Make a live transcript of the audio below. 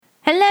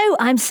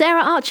I'm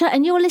Sarah Archer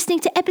and you're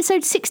listening to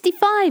episode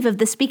 65 of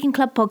the Speaking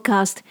Club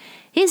podcast.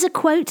 Here's a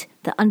quote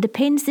that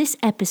underpins this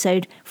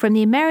episode from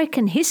the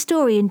American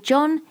historian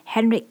John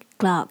Henrik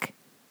Clarke.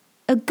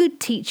 A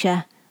good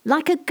teacher,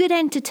 like a good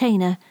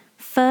entertainer,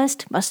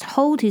 first must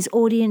hold his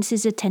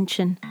audience's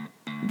attention.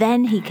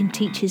 Then he can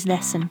teach his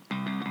lesson.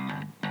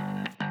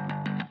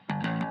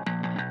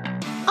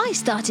 I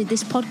started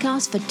this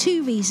podcast for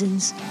two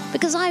reasons.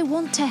 Because I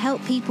want to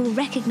help people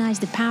recognise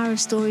the power of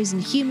stories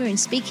and humour in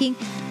speaking,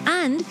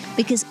 and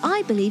because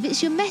I believe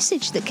it's your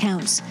message that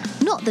counts,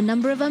 not the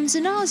number of ums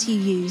and ahs you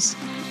use.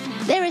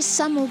 There are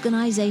some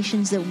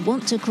organisations that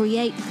want to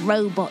create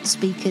robot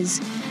speakers.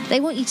 They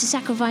want you to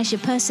sacrifice your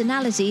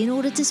personality in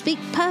order to speak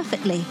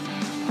perfectly.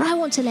 But I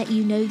want to let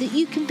you know that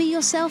you can be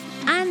yourself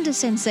and a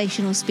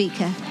sensational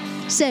speaker.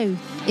 So,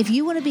 if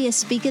you want to be a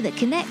speaker that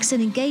connects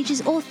and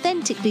engages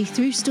authentically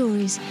through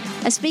stories,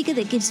 a speaker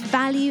that gives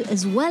value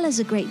as well as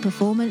a great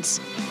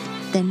performance,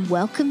 then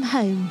welcome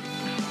home.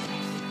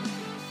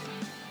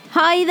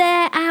 Hi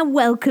there and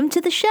welcome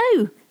to the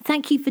show.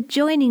 Thank you for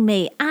joining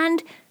me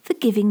and for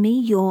giving me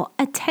your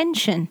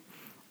attention,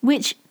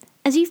 which,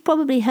 as you've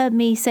probably heard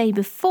me say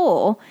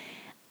before,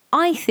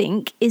 I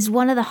think is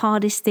one of the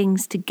hardest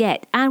things to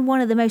get and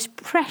one of the most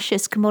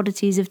precious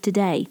commodities of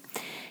today.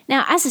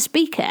 Now, as a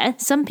speaker,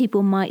 some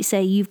people might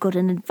say you've got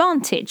an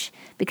advantage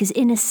because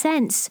in a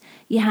sense,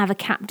 you have a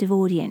captive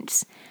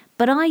audience.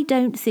 But I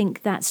don't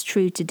think that's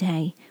true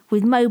today.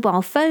 With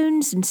mobile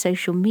phones and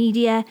social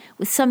media,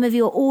 with some of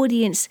your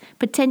audience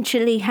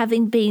potentially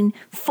having been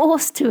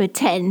forced to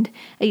attend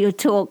your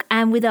talk,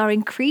 and with our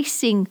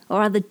increasing or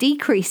rather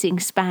decreasing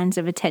spans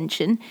of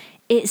attention,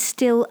 it's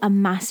still a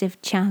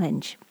massive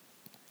challenge.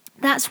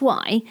 That's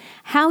why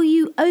how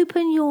you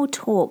open your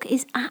talk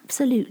is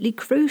absolutely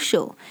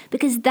crucial,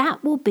 because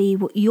that will be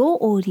what your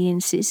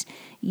audiences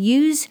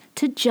use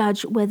to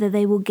judge whether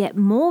they will get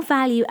more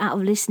value out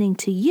of listening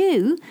to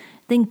you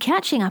than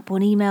catching up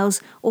on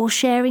emails or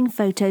sharing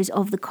photos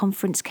of the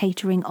conference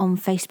catering on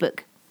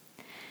Facebook.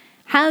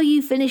 How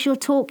you finish your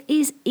talk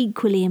is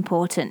equally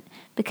important,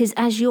 because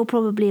as you're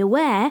probably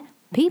aware,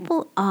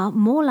 people are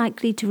more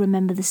likely to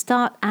remember the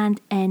start and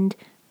end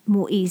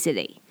more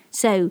easily.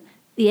 So,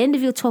 the end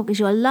of your talk is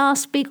your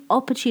last big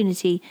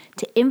opportunity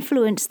to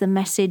influence the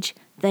message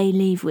they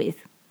leave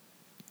with.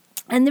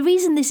 And the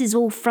reason this is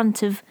all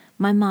front of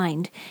my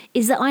mind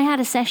is that I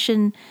had a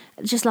session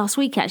just last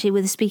week actually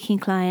with a speaking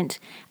client,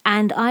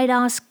 and I'd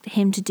asked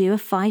him to do a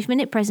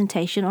 5-minute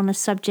presentation on a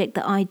subject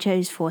that I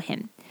chose for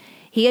him.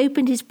 He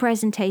opened his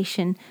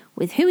presentation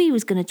with who he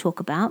was going to talk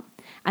about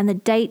and the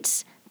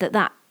dates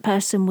that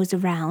person was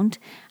around.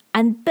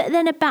 But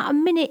then about a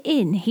minute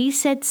in, he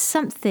said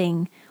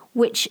something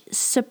which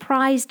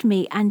surprised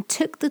me and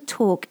took the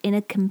talk in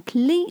a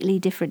completely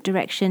different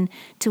direction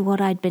to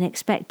what I'd been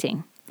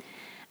expecting.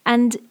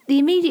 And the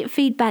immediate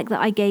feedback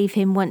that I gave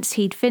him once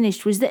he'd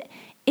finished was that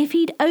if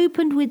he'd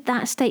opened with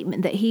that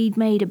statement that he'd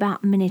made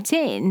about a minute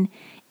in,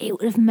 it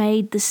would have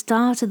made the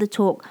start of the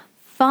talk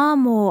far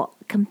more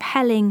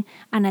compelling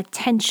and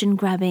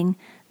attention-grabbing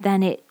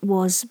than it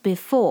was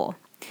before.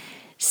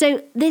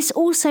 So this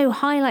also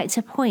highlights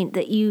a point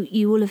that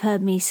you will have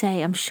heard me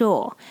say, I'm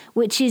sure,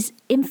 which is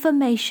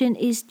information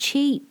is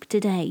cheap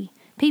today.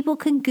 People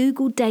can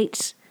Google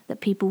dates that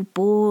people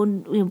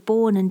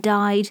born and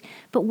died,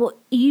 but what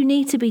you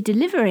need to be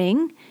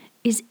delivering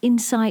is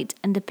insight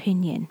and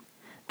opinion.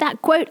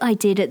 That quote I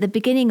did at the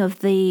beginning of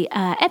the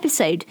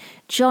episode,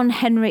 John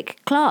Henrik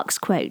Clarke's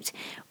quote,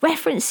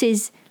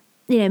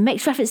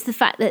 makes reference to the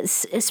fact that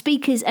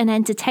speakers and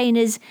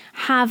entertainers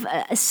have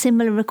a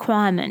similar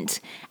requirement.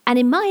 And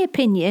in my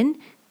opinion,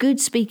 good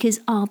speakers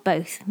are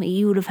both.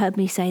 You would have heard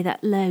me say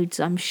that loads,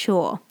 I'm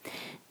sure.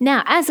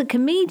 Now, as a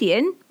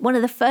comedian, one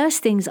of the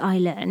first things I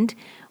learned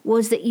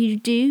was that you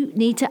do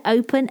need to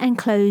open and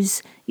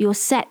close your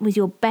set with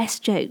your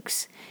best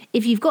jokes.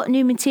 If you've got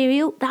new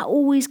material, that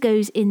always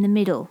goes in the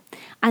middle.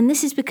 And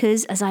this is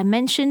because, as I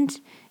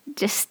mentioned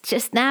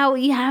just now,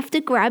 you have to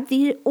grab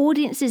the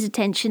audience's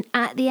attention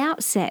at the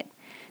outset.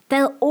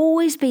 They'll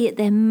always be at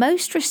their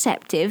most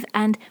receptive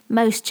and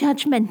most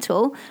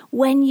judgmental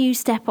when you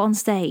step on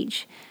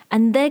stage.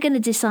 And they're going to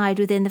decide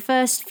within the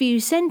first few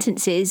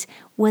sentences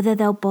whether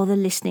they'll bother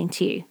listening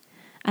to you.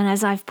 And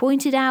as I've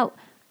pointed out,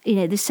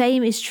 the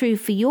same is true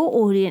for your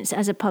audience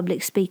as a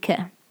public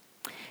speaker.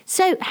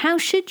 So how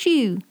should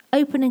you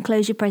open and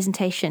close your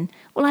presentation?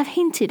 Well, I've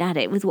hinted at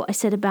it with what I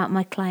said about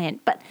my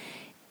client, but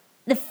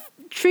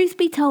truth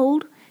be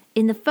told,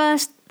 in the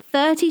first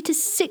 30 to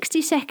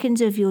 60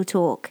 seconds of your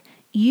talk,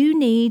 you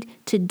need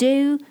to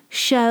do,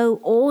 show,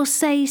 or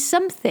say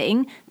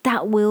something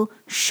that will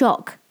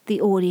shock the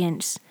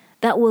audience,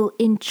 that will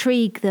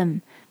intrigue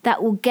them,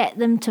 that will get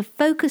them to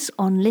focus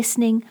on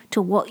listening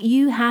to what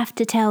you have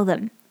to tell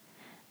them.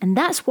 And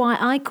that's why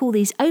I call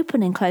these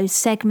open and closed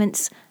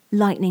segments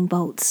lightning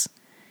bolts.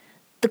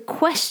 The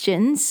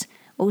questions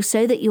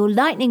also that your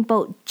lightning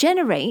bolt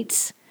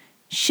generates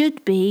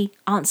should be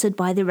answered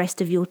by the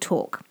rest of your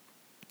talk.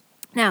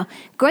 Now,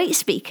 great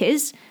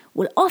speakers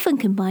will often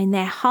combine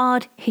their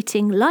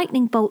hard-hitting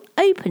lightning bolt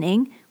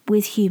opening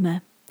with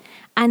humour.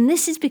 And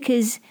this is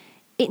because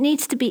it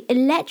needs to be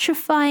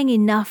electrifying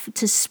enough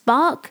to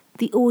spark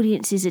the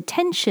audience's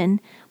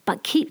attention,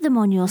 but keep them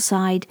on your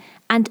side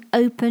and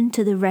open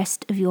to the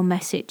rest of your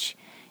message.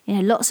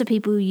 Lots of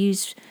people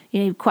use,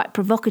 quite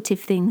provocative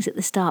things at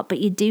the start, but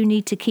you do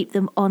need to keep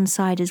them on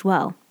side as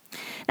well.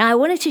 Now, I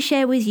wanted to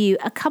share with you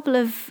a couple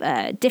of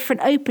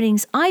different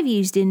openings I've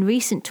used in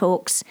recent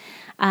talks.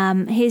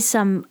 Here's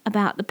some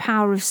about the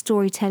power of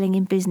storytelling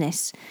in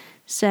business.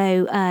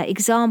 So,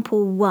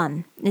 example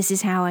 1, this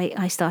is how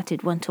I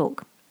started one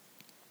talk.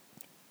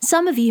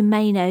 Some of you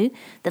may know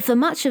that for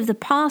much of the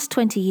past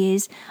 20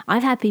 years,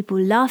 I've had people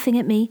laughing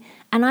at me,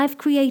 and I've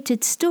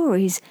created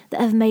stories that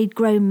have made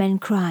grown men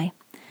cry.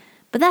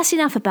 But that's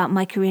enough about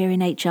my career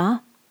in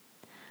HR.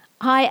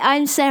 Hi,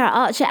 I'm Sarah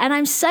Archer, and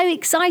I'm so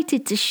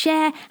excited to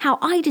share how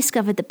I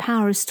discovered the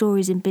power of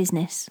stories in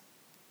business.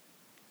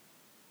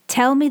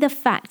 Tell me the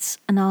facts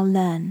and I'll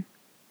learn.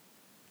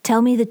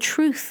 Tell me the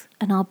truth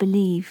and I'll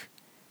believe.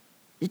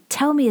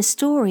 Tell me a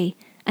story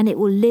and it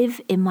will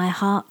live in my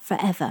heart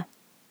forever.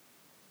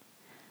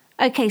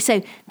 Okay,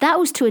 so that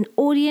was to an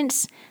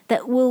audience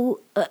that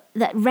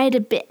read a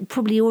bit,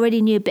 probably already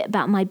knew a bit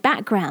about my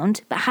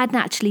background, but hadn't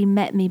actually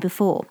met me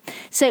before.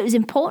 So it was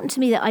important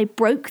to me that I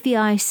broke the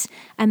ice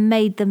and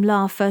made them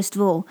laugh first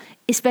of all,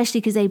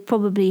 especially because they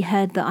probably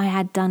heard that I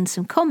had done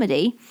some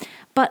comedy.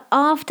 But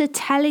after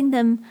telling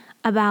them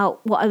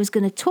about what I was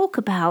going to talk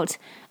about,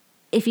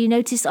 if you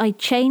notice, I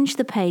changed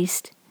the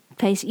pace,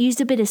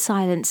 used a bit of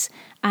silence,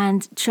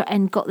 and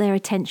got their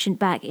attention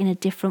back in a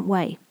different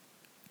way.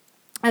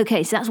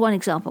 Okay, so that's one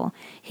example.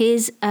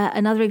 Here's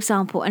another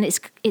example, and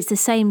it's the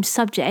same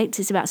subject.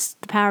 It's about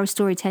the power of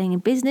storytelling in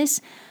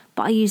business,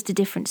 but I used a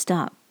different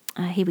start.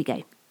 Here we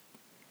go.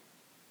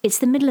 It's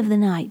the middle of the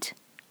night.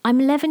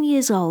 I'm 11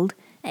 years old.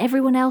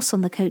 Everyone else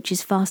on the coach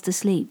is fast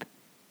asleep.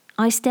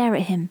 I stare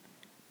at him,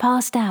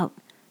 passed out,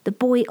 the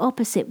boy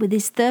opposite with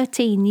his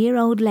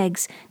 13-year-old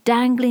legs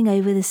dangling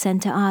over the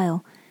centre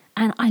aisle,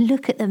 and I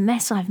look at the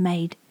mess I've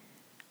made.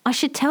 I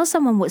should tell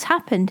someone what's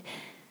happened,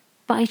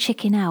 but I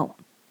chicken out.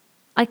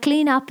 I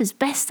clean up as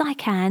best I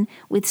can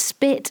with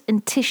spit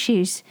and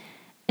tissues,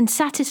 and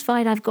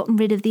satisfied I've gotten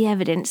rid of the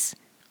evidence,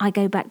 I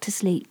go back to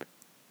sleep.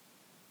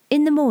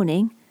 In the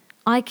morning,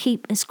 I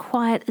keep as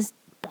quiet as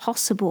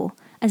possible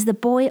as the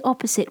boy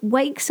opposite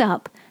wakes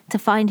up to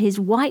find his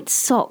white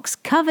socks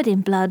covered in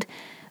blood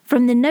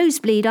from the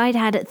nosebleed I'd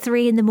had at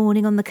 3 a.m.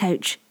 on the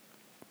coach.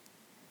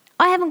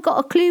 I haven't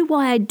got a clue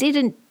why I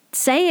didn't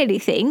say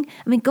anything.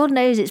 I mean, God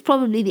knows it's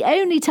probably the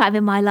only time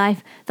in my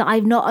life that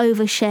I've not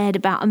overshared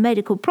about a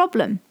medical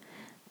problem.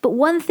 But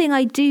one thing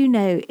I do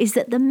know is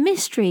that the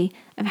mystery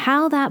of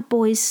how that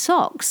boy's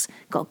socks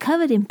got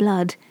covered in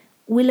blood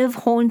will have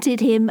haunted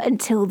him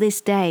until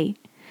this day.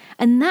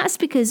 And that's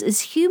because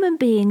as human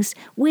beings,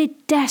 we're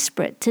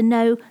desperate to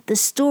know the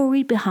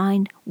story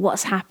behind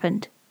what's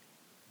happened.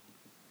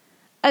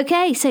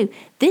 Okay, so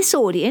this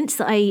audience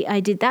that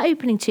I did that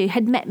opening to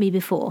had met me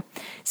before.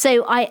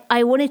 So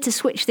I wanted to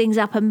switch things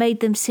up and made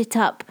them sit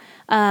up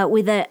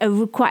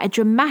with quite a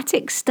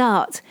dramatic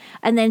start,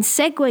 and then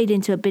segued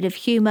into a bit of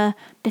humour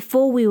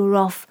before we were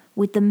off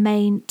with the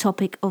main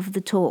topic of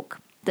the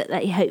talk that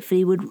they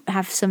hopefully would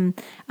have some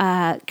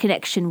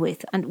connection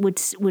with and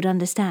would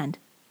understand.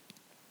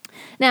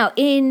 Now,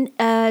 in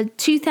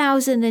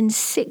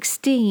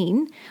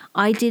 2016,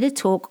 I did a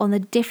talk on the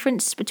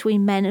difference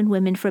between men and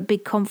women for a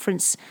big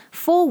conference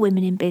for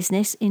women in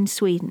business in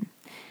Sweden.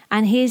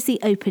 And here's the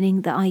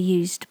opening that I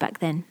used back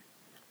then.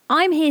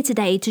 I'm here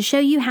today to show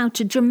you how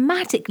to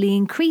dramatically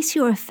increase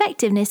your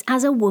effectiveness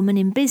as a woman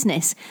in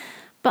business.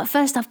 But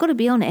first, I've got to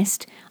be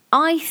honest,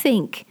 I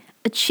think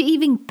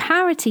achieving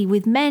parity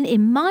with men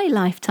in my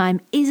lifetime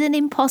is an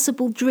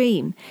impossible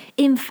dream.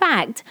 In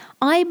fact,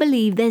 I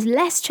believe there's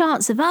less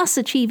chance of us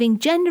achieving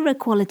gender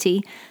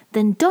equality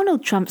than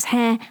Donald Trump's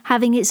hair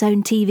having its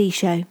own TV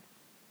show.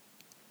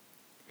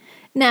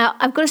 Now,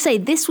 I've got to say,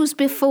 this was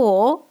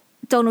before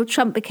Donald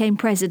Trump became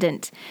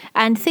president,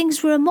 and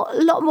things were a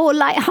lot more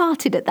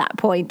light-hearted at that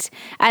point.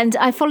 And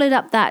I followed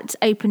up that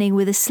opening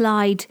with a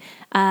slide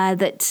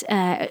which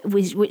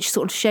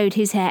sort of showed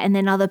his hair and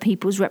then other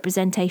people's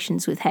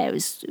representations with hair. It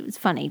was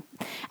funny.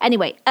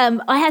 Anyway,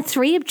 I had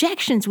three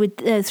objectives with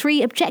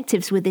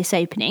this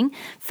opening.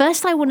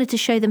 First, I wanted to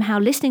show them how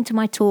listening to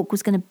my talk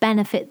was going to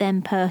benefit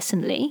them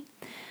personally.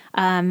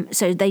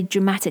 So they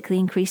dramatically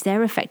increased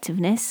their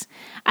effectiveness.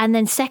 And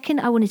then second,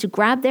 I wanted to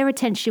grab their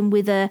attention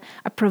with a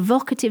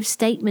provocative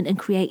statement and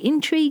create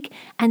intrigue.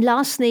 And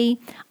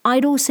lastly,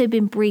 I'd also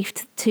been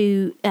briefed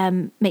to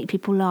make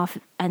people laugh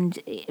and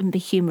be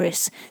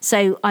humorous.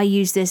 So I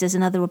used this as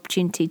another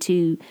opportunity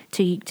to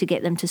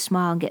get them to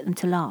smile and get them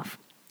to laugh.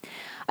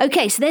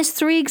 Okay, so there's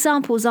three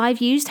examples I've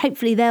used.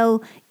 Hopefully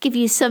they'll give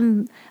you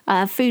some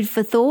food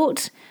for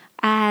thought.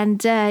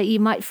 And you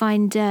might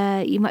find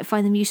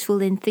them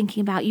useful in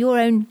thinking about your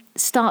own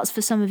starts for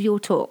some of your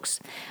talks.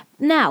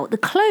 Now, the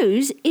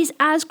close is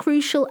as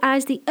crucial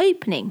as the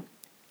opening.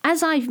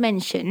 As I've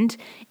mentioned,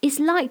 it's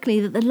likely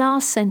that the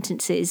last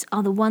sentences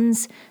are the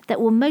ones that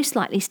will most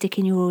likely stick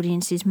in your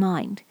audience's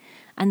mind.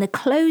 and the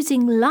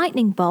closing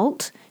lightning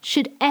bolt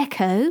should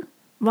echo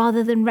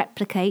rather than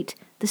replicate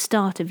the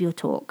start of your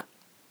talk.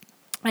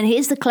 And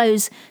here's the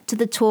close to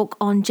the talk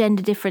on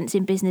gender difference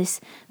in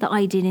business that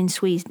I did in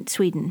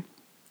Sweden.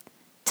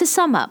 To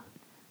sum up,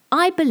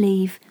 I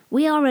believe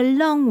we are a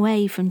long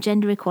way from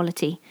gender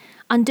equality.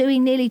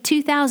 Undoing nearly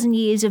 2,000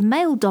 years of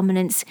male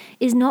dominance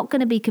is not going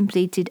to be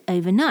completed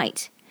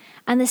overnight.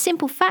 And the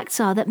simple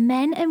facts are that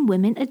men and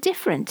women are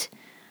different.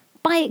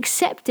 By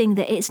accepting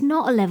that it's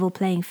not a level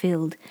playing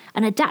field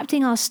and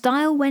adapting our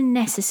style when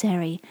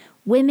necessary,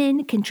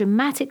 women can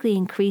dramatically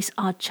increase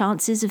our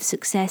chances of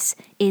success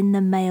in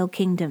the male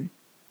kingdom.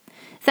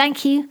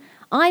 Thank you.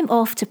 I'm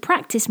off to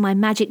practice my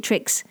magic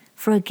tricks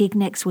for a gig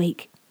next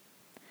week.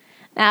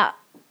 Now,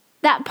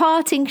 that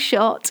parting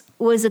shot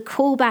was a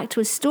callback to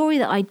a story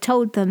that I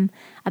told them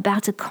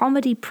about a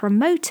comedy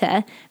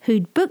promoter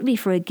who'd booked me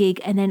for a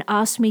gig and then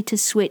asked me to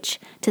switch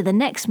to the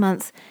next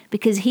month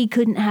because he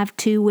couldn't have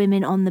 2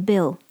 women on the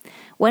bill.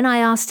 When I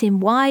asked him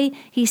why,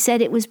 he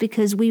said it was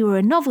because we were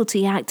a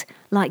novelty act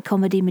like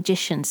comedy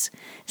magicians.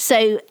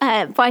 So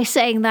by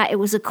saying that, it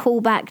was a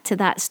callback to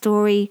that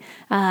story.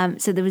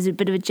 So there was a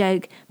bit of a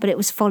joke, but it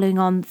was following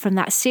on from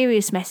that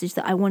serious message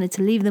that I wanted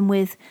to leave them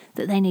with,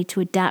 that they need to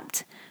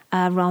adapt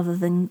rather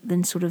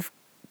than sort of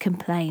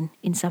complain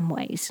in some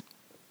ways.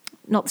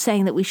 Not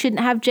saying that we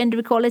shouldn't have gender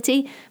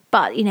equality,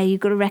 but you've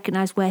got to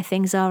recognise where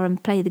things are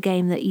and play the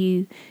game that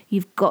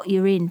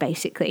you're in,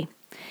 basically.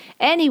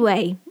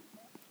 Anyway.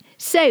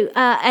 So,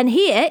 and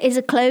here is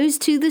a close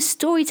to the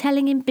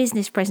storytelling in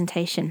business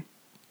presentation.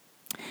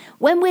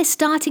 When we're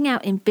starting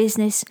out in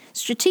business,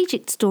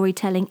 strategic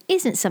storytelling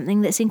isn't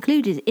something that's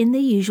included in the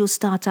usual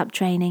startup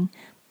training.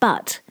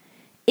 But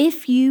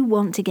if you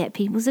want to get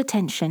people's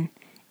attention,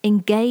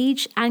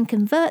 engage and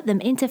convert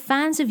them into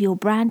fans of your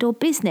brand or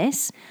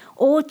business,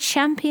 or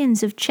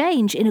champions of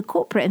change in a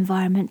corporate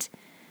environment,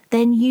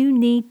 then you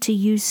need to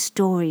use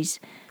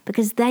stories,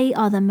 because they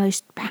are the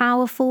most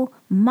powerful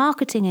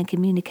marketing and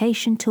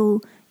communication tool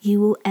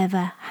you will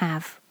ever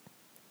have.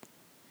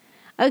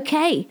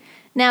 Okay,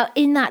 now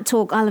in that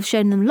talk, I'll have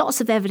shown them lots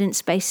of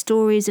evidence-based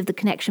stories of the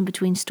connection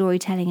between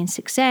storytelling and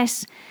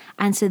success.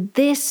 And so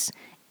this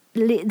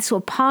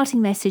sort of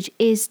parting message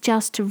is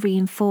just to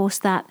reinforce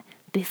that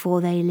before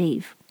they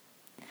leave.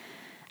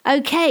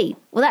 Okay,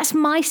 well, that's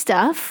my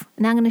stuff.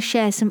 Now I'm going to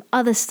share some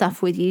other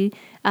stuff with you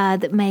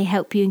that may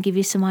help you and give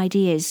you some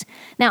ideas.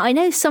 Now, I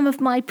know some of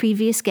my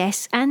previous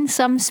guests and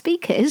some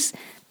speakers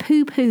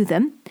poo-poo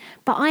them,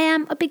 but I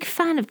am a big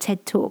fan of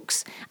TED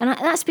Talks, and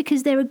that's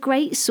because they're a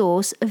great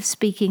source of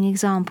speaking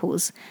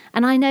examples.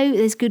 And I know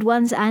there's good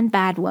ones and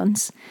bad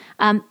ones,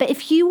 but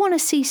if you want to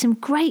see some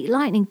great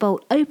lightning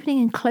bolt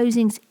opening and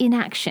closings in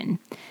action,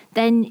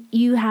 then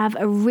you have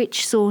a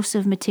rich source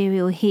of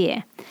material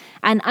here.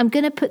 And I'm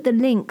going to put the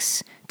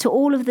links to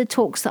all of the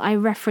talks that I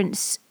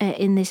reference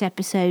in this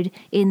episode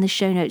in the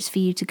show notes for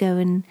you to go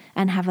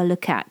and have a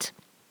look at.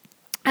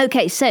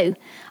 Okay, so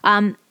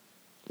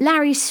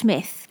Larry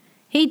Smith,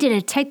 he did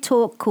a TED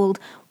Talk called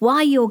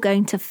Why You're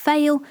Going to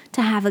Fail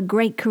to Have a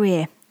Great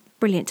Career.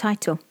 Brilliant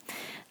title.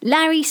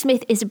 Larry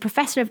Smith is a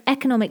professor of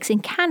economics in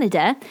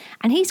Canada,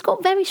 and he's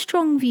got very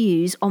strong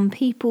views on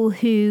people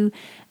who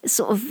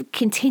sort of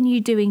continue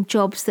doing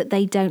jobs that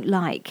they don't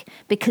like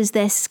because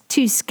they're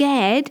too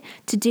scared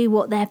to do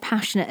what they're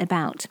passionate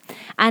about.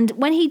 And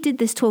when he did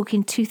this talk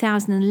in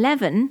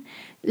 2011,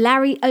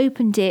 Larry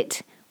opened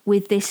it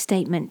with this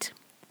statement: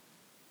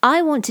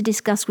 I want to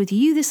discuss with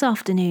you this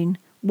afternoon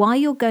why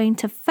you're going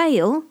to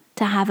fail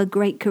to have a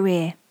great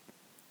career.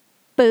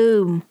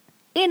 Boom.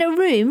 In a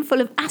room full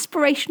of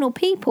aspirational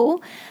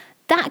people,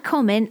 that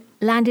comment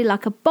landed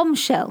like a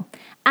bombshell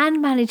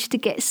and managed to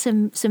get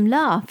some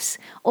laughs,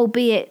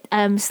 albeit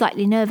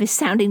slightly nervous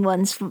sounding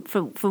ones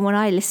from when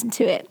I listened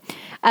to it.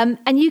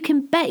 And you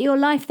can bet your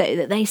life, though,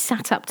 that they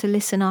sat up to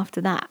listen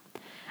after that.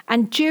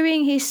 And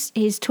during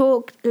his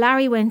talk,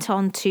 Larry went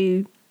on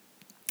to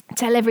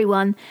tell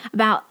everyone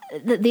about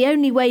that the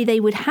only way they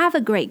would have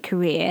a great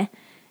career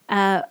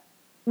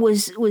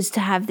was to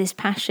have this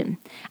passion.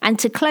 And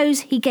to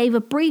close, he gave a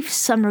brief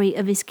summary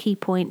of his key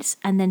points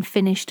and then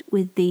finished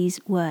with these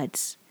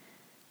words.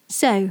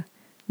 So,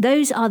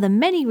 those are the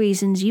many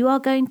reasons you are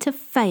going to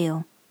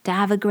fail to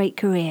have a great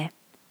career.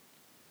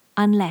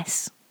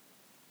 Unless.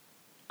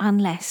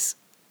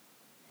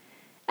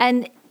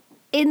 And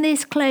in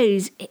this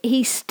close,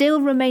 he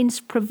still remains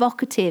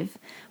provocative,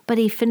 but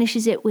he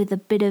finishes it with a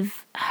bit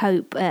of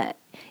hope, and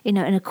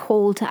a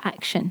call to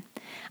action.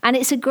 And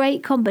it's a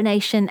great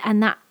combination,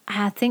 and that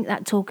I think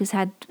that talk has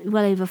had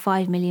well over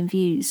 5 million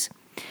views.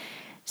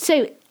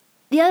 So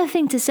the other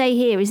thing to say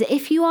here is that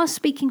if you are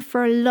speaking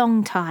for a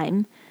long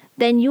time,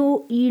 then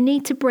you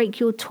need to break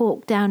your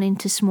talk down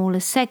into smaller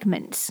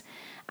segments,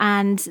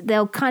 and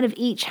they'll kind of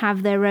each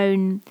have their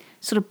own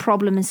sort of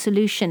problem and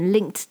solution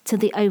linked to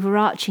the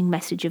overarching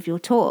message of your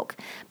talk.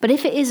 But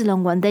if it is a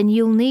long one, then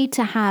you'll need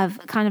to have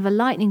kind of a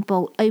lightning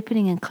bolt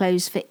opening and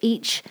close for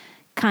each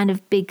kind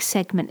of big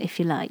segment, if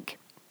you like.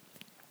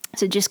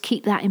 So just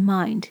keep that in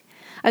mind.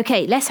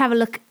 Okay, let's have a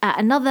look at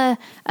another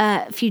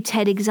few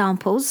TED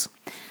examples.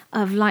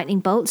 of lightning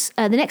bolts.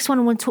 The next one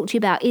I want to talk to you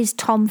about is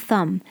Tom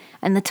Thumb.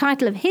 And the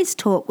title of his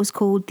talk was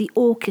called The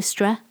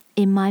Orchestra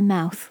in My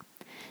Mouth.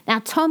 Now,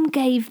 Tom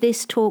gave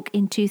this talk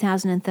in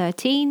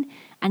 2013,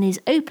 and his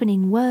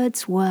opening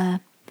words were,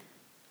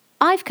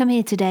 "I've come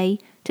here today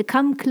to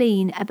come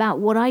clean about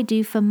what I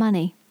do for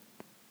money.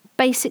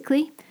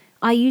 Basically,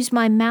 I use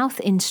my mouth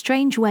in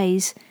strange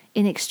ways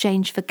in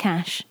exchange for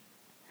cash."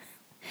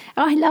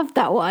 I love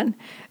that one.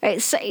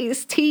 It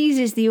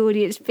teases the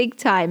audience big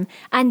time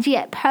and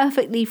yet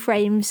perfectly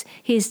frames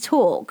his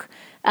talk,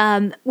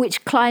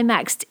 which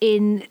climaxed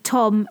in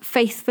Tom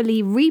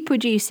faithfully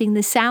reproducing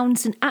the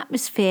sounds and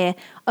atmosphere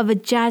of a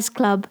jazz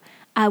club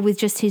with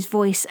just his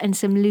voice and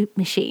some loop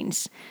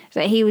machines.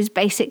 So he was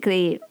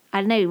basically, I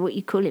don't know what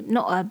you call him,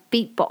 not a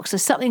beatbox or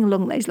something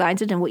along those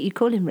lines. I don't know what you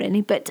call him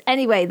really. But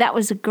anyway, that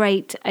was a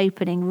great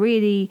opening,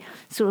 really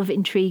sort of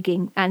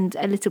intriguing and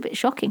a little bit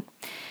shocking.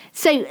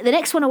 So the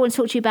next one I want to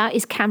talk to you about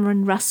is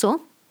Cameron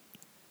Russell.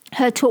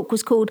 Her talk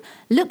was called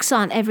 "Looks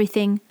Aren't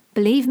Everything.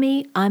 Believe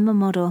Me, I'm a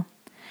Model."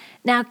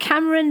 Now,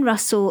 Cameron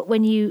Russell,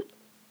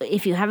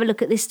 if you have a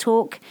look at this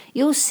talk,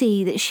 you'll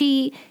see that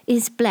she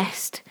is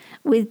blessed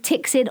with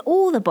ticks in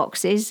all the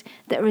boxes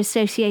that are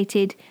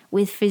associated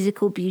with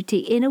physical beauty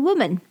in a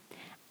woman.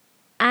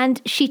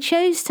 And she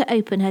chose to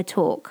open her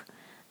talk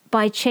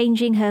by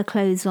changing her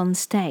clothes on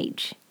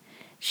stage.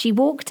 She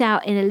walked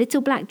out in a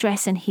little black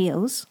dress and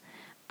heels,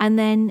 and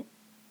then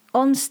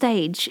on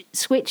stage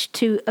switched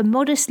to a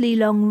modestly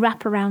long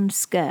wraparound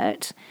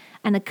skirt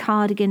and a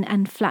cardigan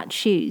and flat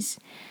shoes.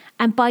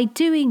 And by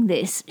doing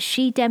this,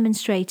 she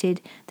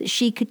demonstrated that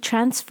she could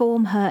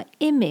transform her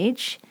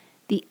image,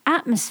 the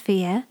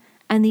atmosphere,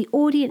 and the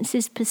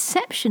audience's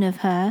perception of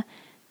her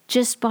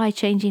just by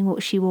changing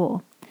what she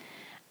wore.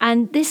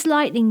 And this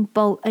lightning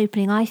bolt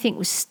opening, I think,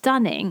 was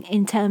stunning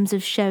in terms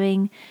of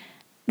showing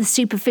the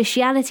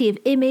superficiality of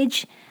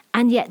image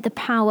and yet the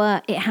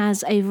power it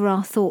has over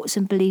our thoughts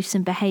and beliefs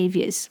and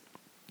behaviours.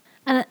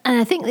 And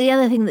I think the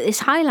other thing that this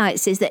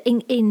highlights is that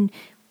in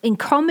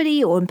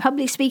comedy or in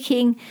public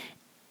speaking,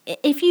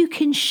 if you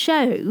can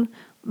show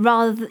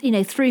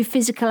through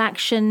physical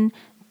action,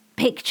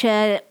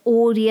 picture,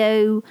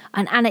 audio,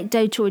 an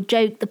anecdote or a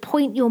joke, the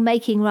point you're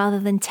making rather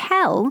than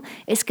tell,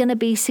 it's going to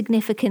be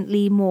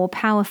significantly more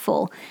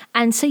powerful.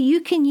 And so you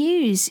can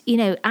use,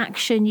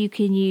 action, you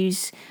can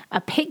use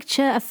a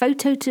picture, a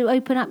photo to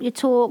open up your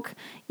talk.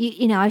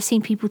 I've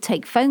seen people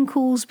take phone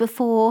calls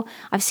before.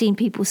 I've seen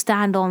people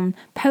stand on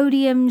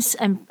podiums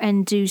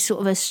and do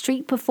sort of a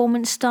street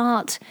performance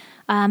start.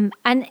 And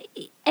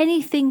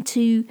anything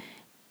to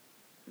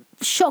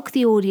shock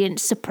the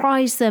audience,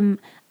 surprise them,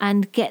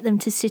 and get them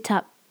to sit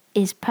up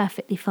is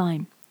perfectly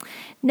fine.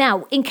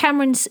 Now, in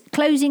Cameron's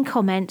closing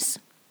comments,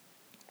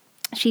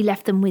 she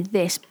left them with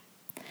this.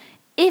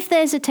 "If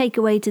there's a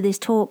takeaway to this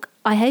talk,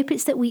 I hope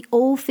it's that we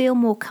all feel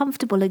more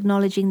comfortable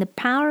acknowledging the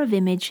power of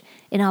image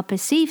in our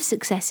perceived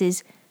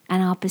successes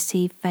and our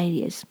perceived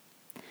failures."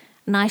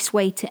 Nice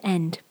way to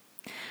end.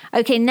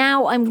 Okay,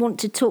 now I want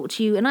to talk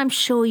to you, and I'm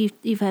sure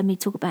you've heard me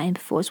talk about him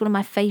before. It's one of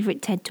my favourite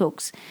TED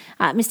Talks.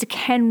 Mr.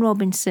 Ken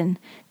Robinson,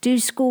 "Do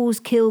Schools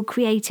Kill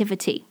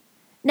Creativity?"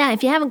 Now,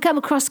 if you haven't come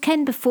across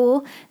Ken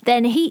before,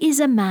 then he is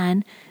a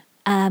man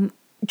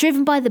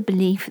driven by the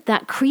belief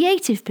that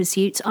creative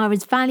pursuits are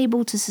as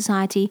valuable to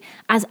society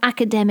as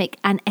academic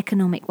and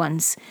economic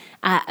ones.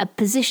 A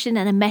position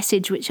and a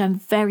message which I'm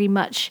very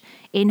much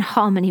in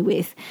harmony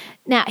with.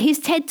 Now, his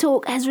TED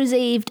Talk has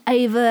received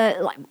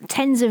over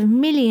tens of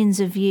millions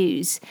of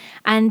views.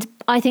 And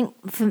I think,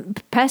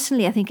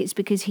 personally, I think it's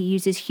because he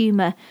uses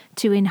humour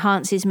to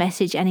enhance his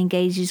message and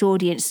engage his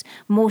audience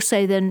more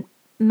so than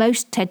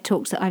most TED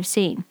Talks that I've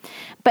seen.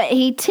 But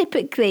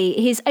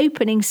his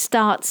opening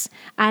starts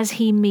as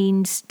he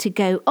means to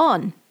go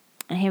on.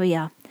 And here we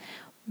are.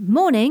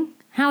 "Morning,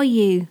 how are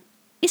you?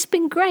 It's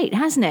been great,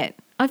 hasn't it?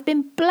 I've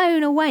been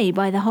blown away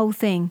by the whole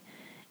thing.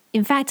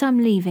 In fact, I'm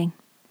leaving."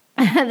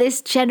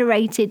 This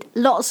generated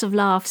lots of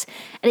laughs,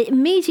 and it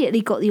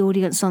immediately got the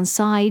audience on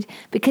side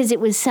because it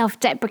was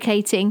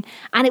self-deprecating,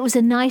 and it was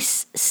a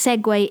nice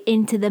segue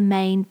into the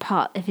main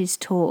part of his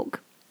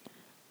talk.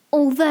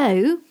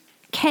 Although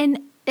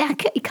Ken,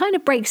 it kind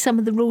of breaks some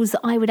of the rules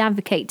that I would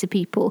advocate to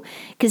people,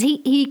 because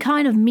he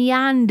kind of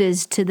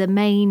meanders to the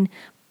main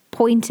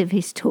point of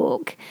his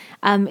talk,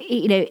 but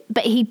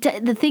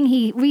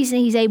the reason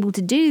he's able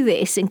to do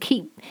this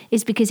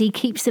is because he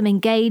keeps them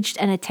engaged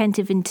and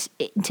attentive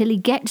until he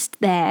gets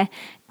there,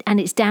 and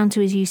it's down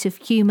to his use of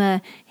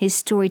humour, his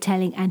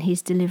storytelling, and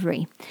his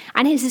delivery.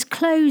 And his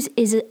close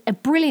is a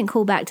brilliant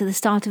callback to the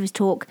start of his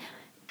talk,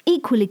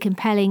 equally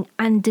compelling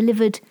and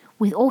delivered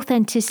with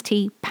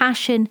authenticity,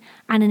 passion,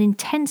 and an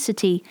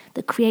intensity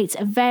that creates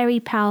a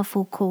very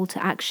powerful call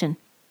to action.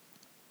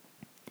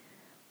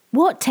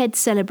 What TED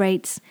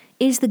celebrates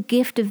is the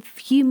gift of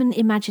human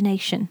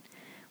imagination.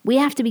 We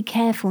have to be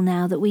careful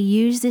now that we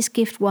use this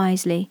gift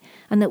wisely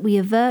and that we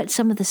avert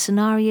some of the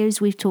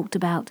scenarios we've talked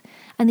about.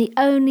 And the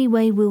only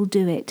way we'll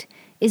do it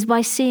is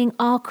by seeing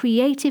our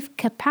creative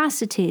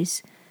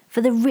capacities for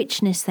the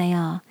richness they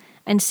are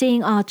and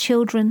seeing our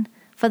children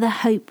for the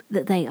hope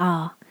that they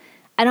are.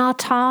 And our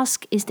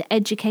task is to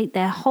educate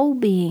their whole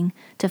being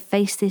to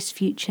face this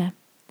future.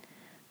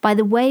 By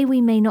the way, we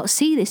may not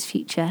see this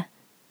future,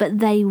 but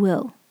they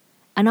will.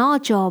 And our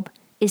job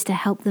is to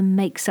help them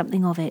make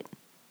something of it.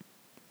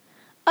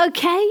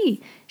 Okay,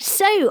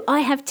 so I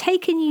have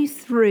taken you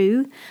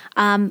through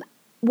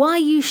why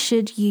you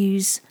should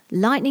use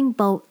lightning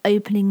bolt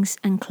openings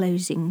and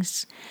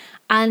closings.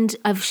 And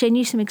I've shown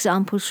you some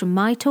examples from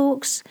my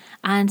talks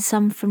and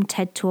some from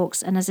TED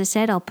Talks. And as I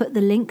said, I'll put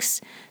the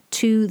links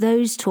to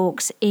those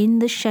talks in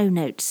the show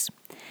notes.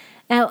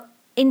 Now,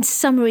 in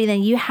summary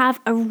then, you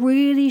have a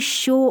really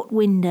short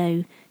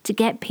window to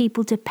get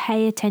people to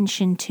pay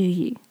attention to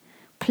you.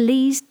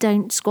 Please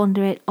don't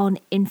squander it on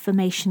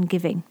information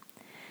giving.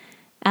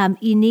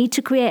 You need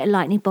to create a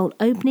lightning bolt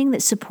opening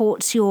that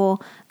supports your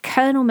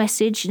kernel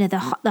message, the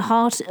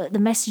heart, the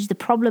message, the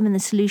problem and the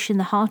solution,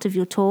 the heart of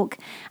your talk,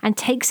 and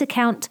takes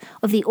account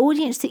of the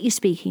audience that you're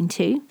speaking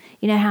to.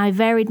 You know how I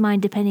varied mine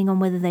depending on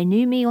whether they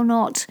knew me or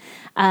not.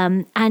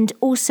 And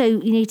also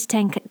you need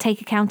to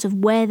take account of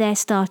where they're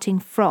starting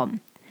from.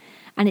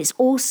 And it's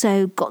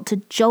also got to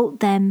jolt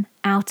them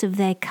out of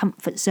their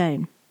comfort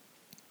zone.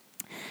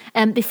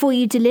 Before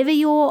you deliver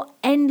your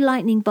end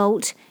lightning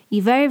bolt,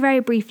 you very, very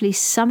briefly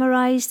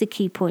summarize the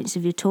key points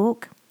of your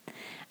talk.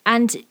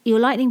 And your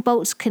lightning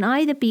bolts can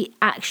either be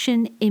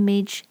action,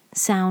 image,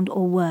 sound,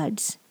 or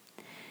words.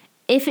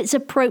 If it's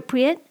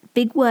appropriate,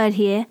 big word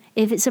here,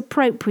 if it's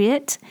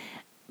appropriate,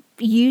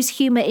 use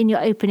humor in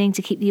your opening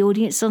to keep the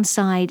audience on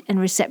side and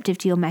receptive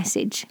to your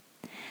message.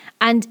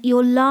 And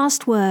your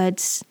last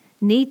words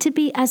need to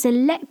be as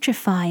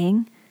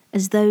electrifying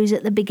as those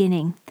at the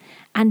beginning,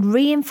 and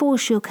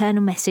reinforce your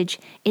kernel message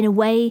in a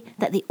way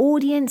that the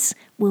audience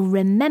will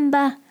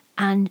remember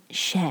and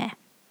share.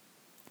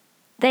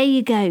 There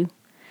you go.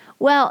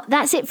 Well,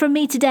 that's it from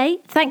me today.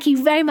 Thank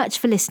you very much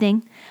for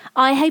listening.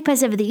 I hope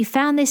as ever that you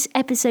found this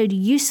episode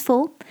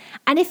useful.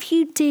 And if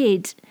you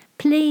did,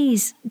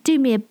 please do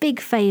me a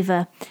big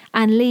favour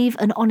and leave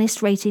an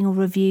honest rating or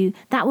review.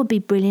 That would be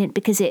brilliant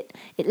because it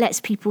lets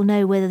people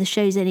know whether the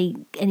show's any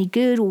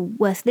good or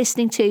worth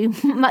listening to,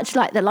 much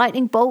like the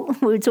lightning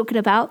bolt we were talking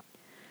about.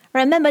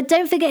 Remember,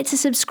 don't forget to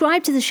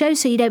subscribe to the show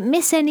so you don't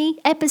miss any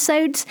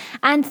episodes.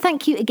 And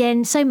thank you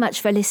again so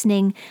much for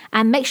listening.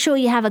 And make sure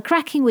you have a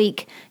cracking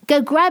week.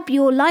 Go grab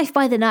your life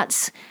by the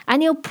nuts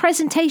and your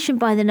presentation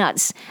by the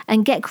nuts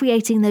and get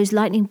creating those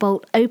lightning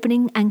bolt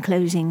opening and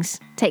closings.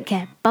 Take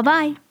care.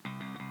 Bye-bye.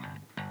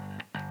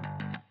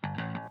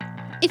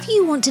 If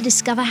you want to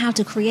discover how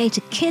to create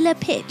a killer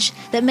pitch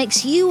that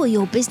makes you or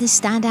your business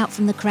stand out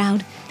from the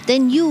crowd,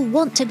 then you'll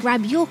want to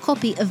grab your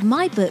copy of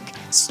my book,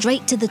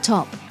 Straight to the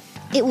Top.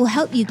 It will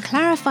help you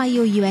clarify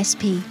your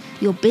USP,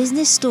 your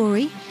business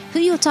story, who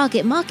your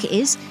target market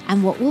is,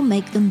 and what will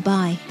make them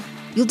buy.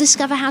 You'll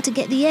discover how to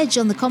get the edge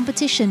on the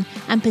competition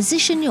and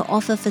position your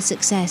offer for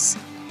success.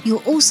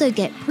 You'll also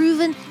get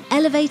proven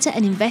elevator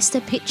and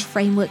investor pitch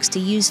frameworks to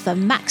use for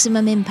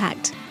maximum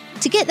impact.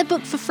 To get the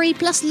book for free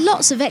plus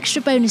lots of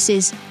extra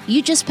bonuses,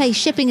 you just pay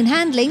shipping and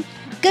handling.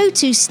 Go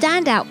to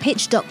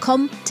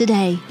standoutpitch.com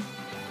today.